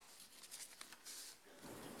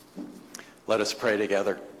Let us pray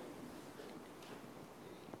together.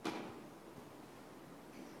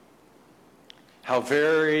 How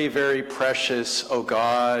very, very precious, O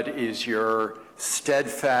God, is your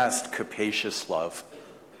steadfast, capacious love.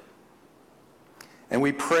 And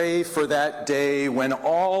we pray for that day when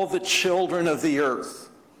all the children of the earth,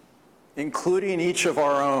 including each of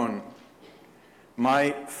our own,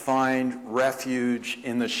 might find refuge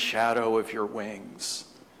in the shadow of your wings.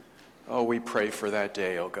 Oh, we pray for that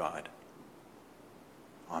day, O God.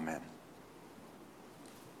 Amen.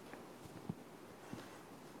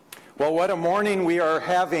 Well, what a morning we are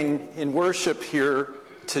having in worship here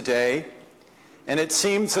today. And it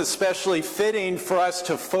seems especially fitting for us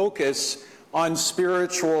to focus on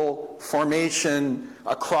spiritual formation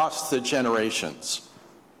across the generations.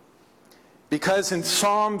 Because in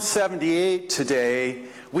Psalm 78 today,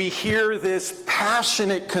 we hear this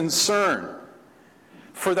passionate concern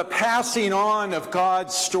for the passing on of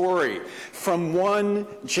God's story from one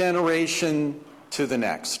generation to the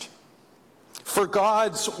next. For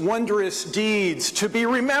God's wondrous deeds to be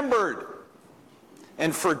remembered,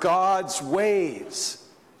 and for God's ways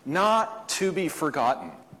not to be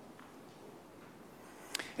forgotten.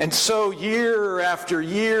 And so year after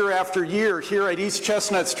year after year here at East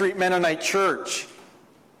Chestnut Street Mennonite Church,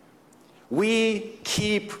 we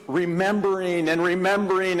keep remembering and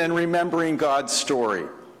remembering and remembering God's story,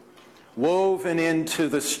 woven into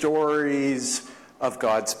the stories of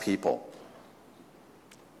God's people.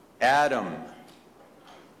 Adam,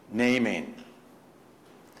 naming.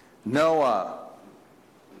 Noah,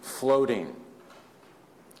 floating.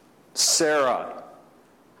 Sarah,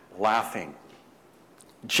 laughing.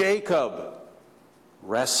 Jacob,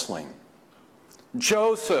 wrestling.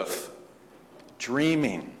 Joseph,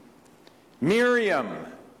 dreaming. Miriam,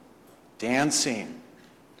 dancing.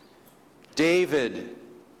 David,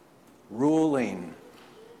 ruling.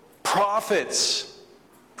 Prophets,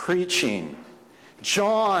 preaching.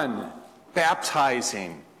 John,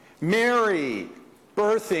 baptizing. Mary,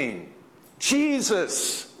 birthing.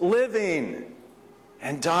 Jesus, living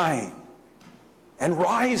and dying and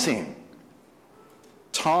rising.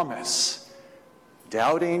 Thomas,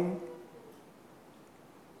 doubting.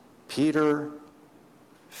 Peter,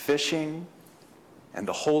 fishing. And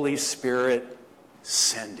the Holy Spirit,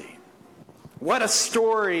 sending. What a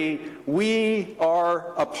story we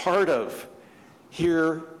are a part of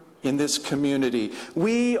here in this community.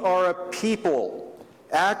 We are a people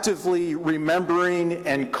actively remembering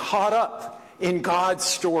and caught up in God's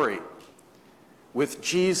story, with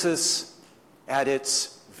Jesus at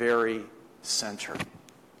its very center.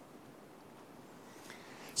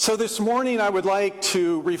 So this morning I would like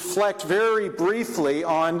to reflect very briefly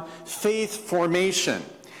on faith formation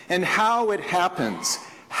and how it happens.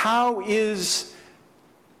 How is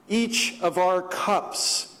each of our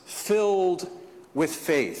cups filled with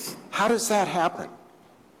faith? How does that happen?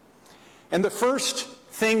 And the first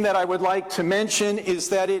thing that I would like to mention is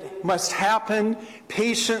that it must happen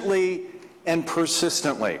patiently and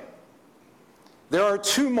persistently. There are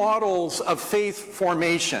two models of faith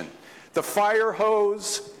formation: the fire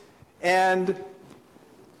hose and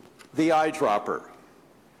the eyedropper.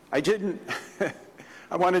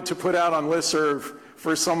 I wanted to put out on listserv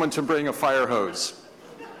for someone to bring a fire hose,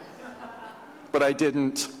 but I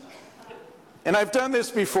didn't. And I've done this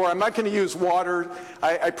before. I'm not going to use water.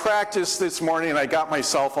 I practiced this morning and I got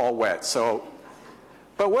myself all wet.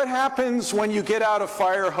 But what happens when you get out a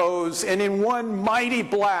fire hose and in one mighty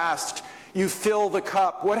blast you fill the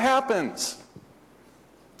cup? What happens?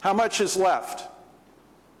 How much is left?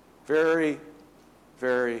 Very,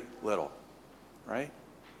 very little, right?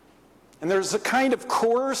 And there's a kind of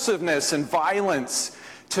coerciveness and violence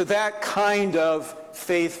to that kind of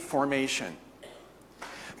faith formation.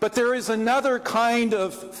 But there is another kind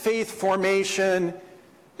of faith formation.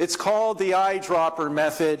 It's called the eyedropper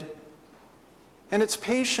method, and it's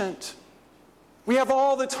patient. We have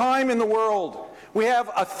all the time in the world. We have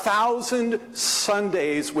 1,000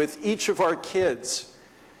 Sundays with each of our kids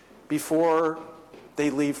before they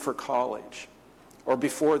leave for college or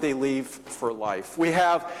before they leave for life. We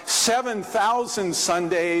have 7,000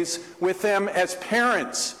 Sundays with them as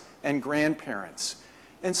parents and grandparents.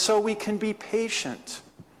 And so we can be patient,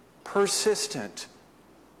 persistent,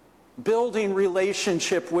 building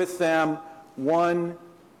relationship with them one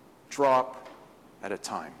drop at a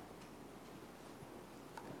time.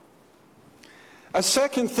 A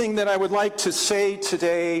second thing that I would like to say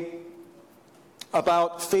today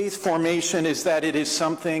about faith formation is that it is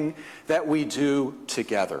something that we do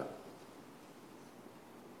together.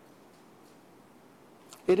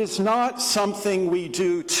 It is not something we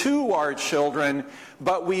do to our children,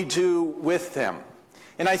 but we do with them.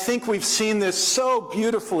 And I think we've seen this so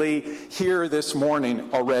beautifully here this morning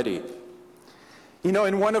already. You know,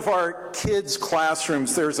 in one of our kids'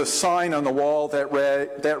 classrooms, there's a sign on the wall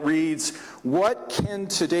that reads, "What can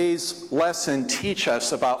today's lesson teach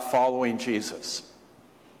us about following Jesus?"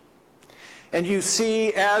 And you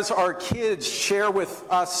see, as our kids share with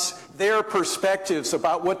us their perspectives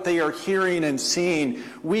about what they are hearing and seeing,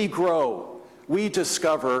 we grow, we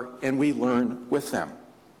discover, and we learn with them.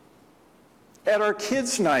 At our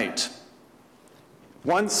kids' night,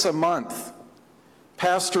 once a month,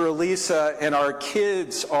 Pastor Elisa and our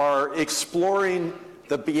kids are exploring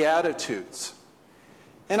the Beatitudes.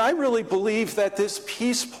 And I really believe that this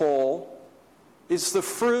peace pole is the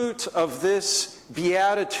fruit of this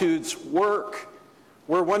Beatitudes work,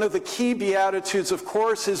 where one of the key Beatitudes, of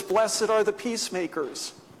course, is "Blessed are the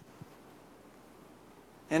peacemakers."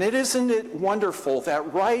 And isn't it wonderful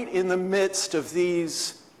that right in the midst of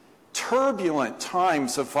these turbulent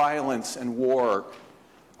times of violence and war,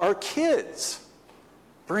 our kids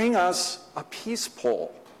bring us a peace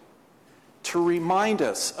pole to remind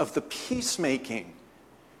us of the peacemaking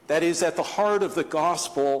that is at the heart of the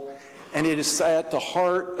gospel, and it is at the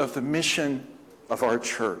heart of the mission of our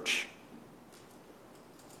church.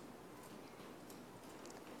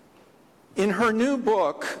 In her new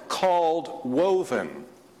book called Woven,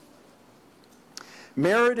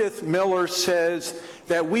 Meredith Miller says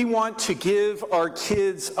that we want to give our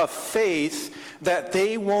kids a faith that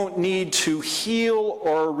they won't need to heal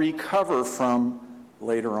or recover from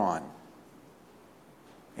later on.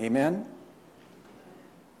 Amen?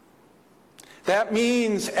 That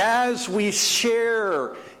means as we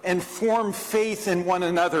share and form faith in one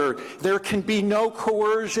another, there can be no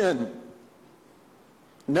coercion,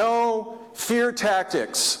 no fear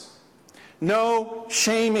tactics, no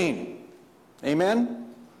shaming.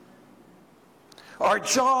 Amen? Our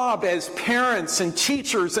job as parents and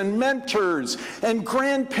teachers and mentors and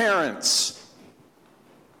grandparents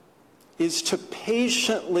is to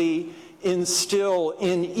patiently instill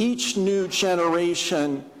in each new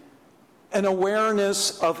generation an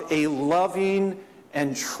awareness of a loving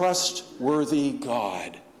and trustworthy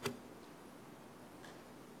God.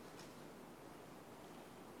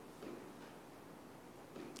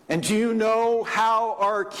 And do you know how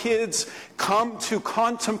our kids come to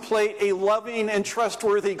contemplate a loving and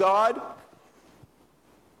trustworthy God?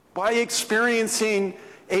 By experiencing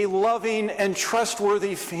a loving and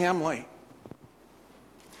trustworthy family.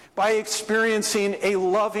 By experiencing a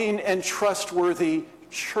loving and trustworthy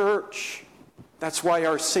church. That's why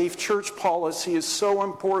our safe church policy is so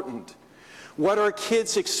important. What our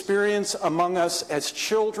kids experience among us as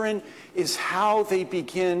children is how they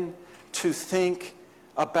begin to think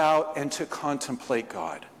about and to contemplate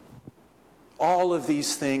God. All of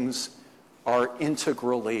these things are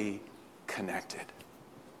integrally connected.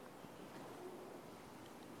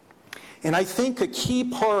 And I think a key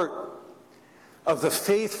part of the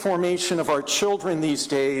faith formation of our children these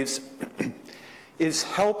days is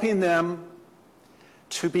helping them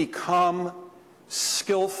to become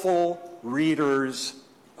skillful readers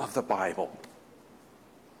of the Bible.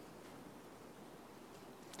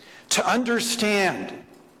 To understand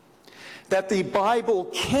that the Bible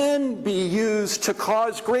can be used to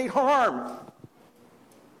cause great harm,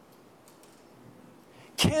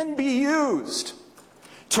 can be used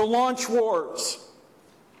to launch wars,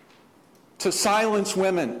 to silence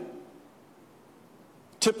women,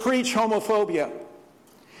 to preach homophobia,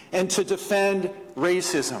 and to defend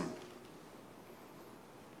racism.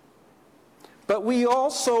 But we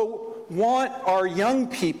also want our young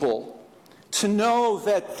people to know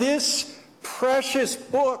that this precious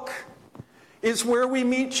book is where we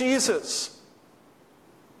meet Jesus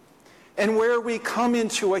and where we come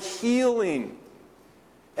into a healing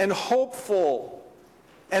and hopeful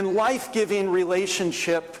and life-giving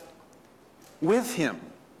relationship with him.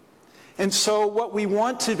 And so what we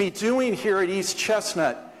want to be doing here at East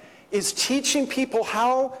Chestnut is teaching people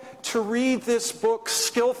how to read this book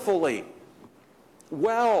skillfully,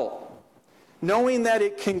 well, knowing that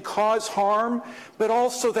it can cause harm, but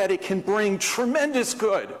also that it can bring tremendous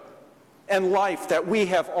good and life that we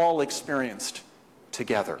have all experienced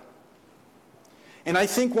together. And I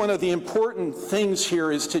think one of the important things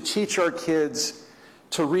here is to teach our kids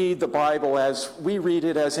to read the Bible as we read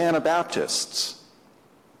it as Anabaptists.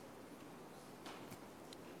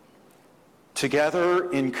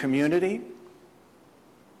 Together in community,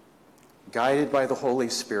 guided by the Holy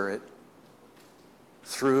Spirit,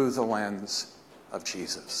 through the lens of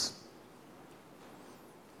Jesus.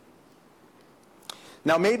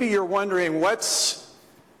 Now maybe you're wondering, what's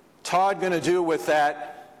Todd going to do with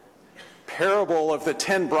that parable of the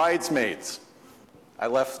 10 bridesmaids? I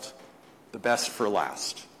left the best for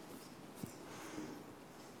last.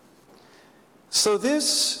 So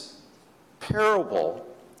this parable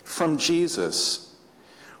from Jesus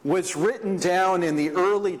was written down in the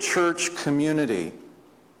early church community,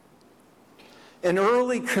 an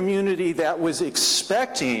early community that was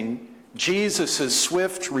expecting Jesus'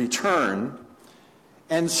 swift return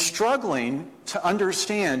and struggling to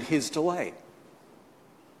understand his delay.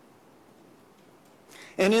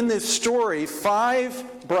 And in this story,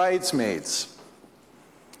 5 bridesmaids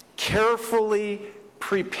carefully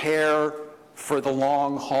prepare for the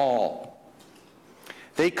long haul.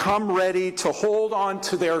 They come ready to hold on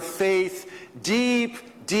to their faith deep,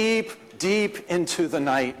 deep, deep into the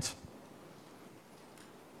night.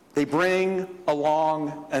 They bring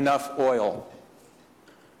along enough oil,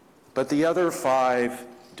 but the other 5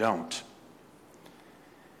 don't.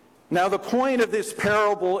 Now, the point of this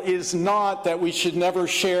parable is not that we should never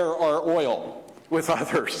share our oil with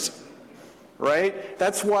others, right?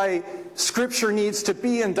 That's why Scripture needs to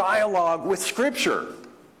be in dialogue with Scripture.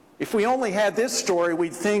 If we only had this story,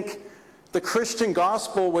 we'd think the Christian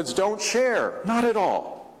gospel was don't share. Not at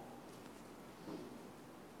all.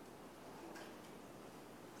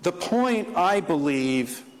 The point, I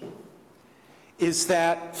believe, is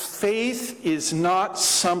that faith is not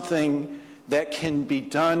something that can be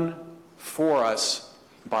done for us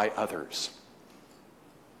by others.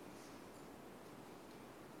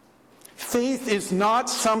 Faith is not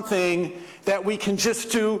something that we can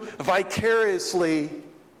just do vicariously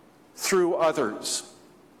through others.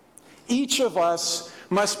 Each of us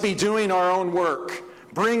must be doing our own work,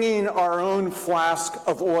 bringing our own flask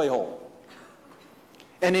of oil,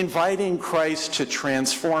 and inviting Christ to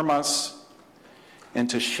transform us and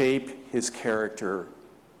to shape his character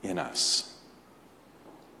in us.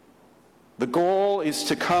 The goal is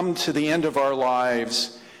to come to the end of our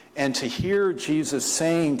lives and to hear Jesus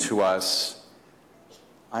saying to us,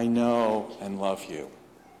 I know and love you.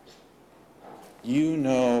 You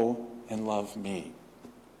know and love me.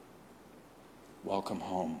 Welcome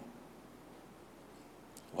home.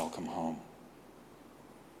 Welcome home.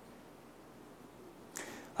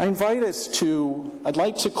 I'd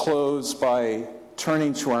like to close by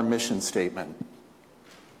turning to our mission statement.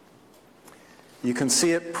 You can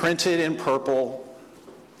see it printed in purple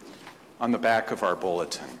on the back of our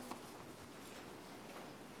bulletin.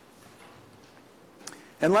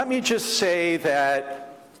 And let me just say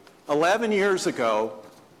that 11 years ago,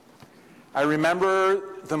 I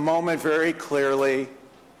remember the moment very clearly.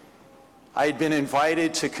 I had been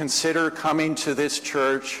invited to consider coming to this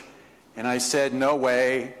church, and I said, no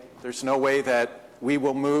way. There's no way that we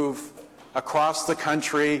will move across the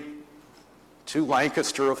country to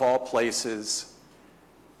Lancaster of all places.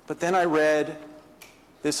 But then I read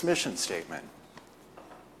this mission statement.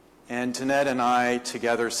 And Danette and I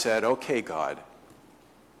together said, okay, God,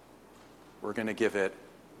 we're going to give it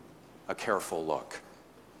a careful look.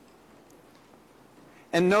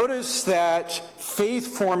 And notice that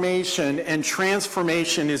faith formation and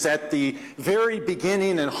transformation is at the very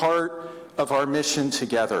beginning and heart of our mission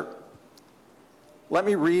together. Let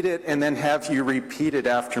me read it and then have you repeat it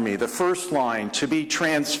after me. The first line, to be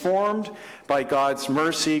transformed by God's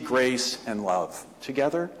mercy, grace, and love.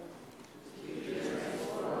 Together? To be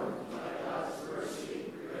transformed by God's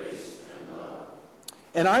mercy, grace, and love.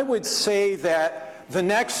 And I would say that the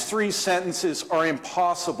next 3 sentences are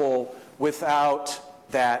impossible without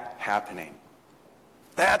that happening.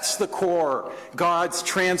 That's the core, God's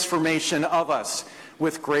transformation of us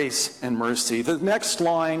with grace and mercy. The next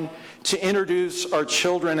line, to introduce our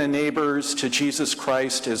children and neighbors to Jesus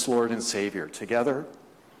Christ as Lord and Savior. Together?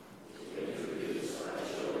 To introduce our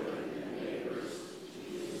children and neighbors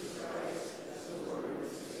to Jesus Christ as the Lord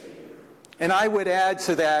and Savior. And I would add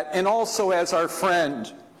to that, and also as our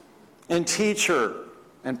friend and teacher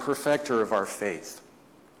and perfecter of our faith.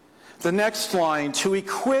 The next line, to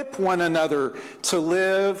equip one another to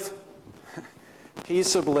live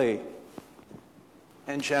peaceably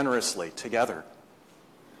and generously together.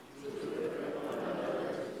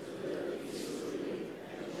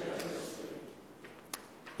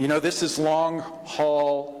 You know, this is long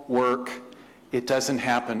haul work. It doesn't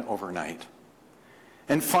happen overnight.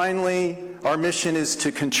 And finally, our mission is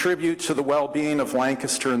to contribute to the well-being of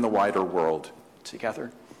Lancaster and the wider world.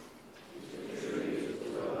 Together.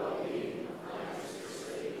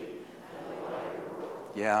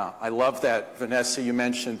 Yeah, I love that, Vanessa, you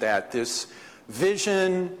mentioned that. This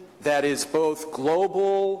vision that is both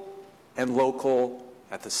global and local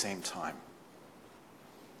at the same time.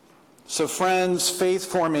 So friends, faith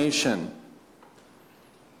formation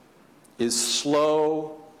is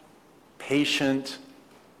slow, patient,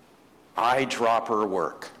 eyedropper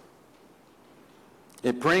work.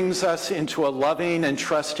 It brings us into a loving and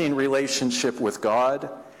trusting relationship with God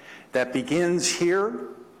that begins here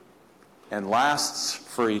and lasts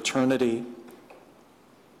for eternity.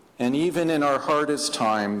 And even in our hardest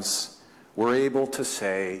times, we're able to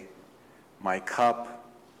say, "My cup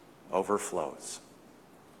overflows."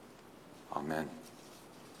 Amen.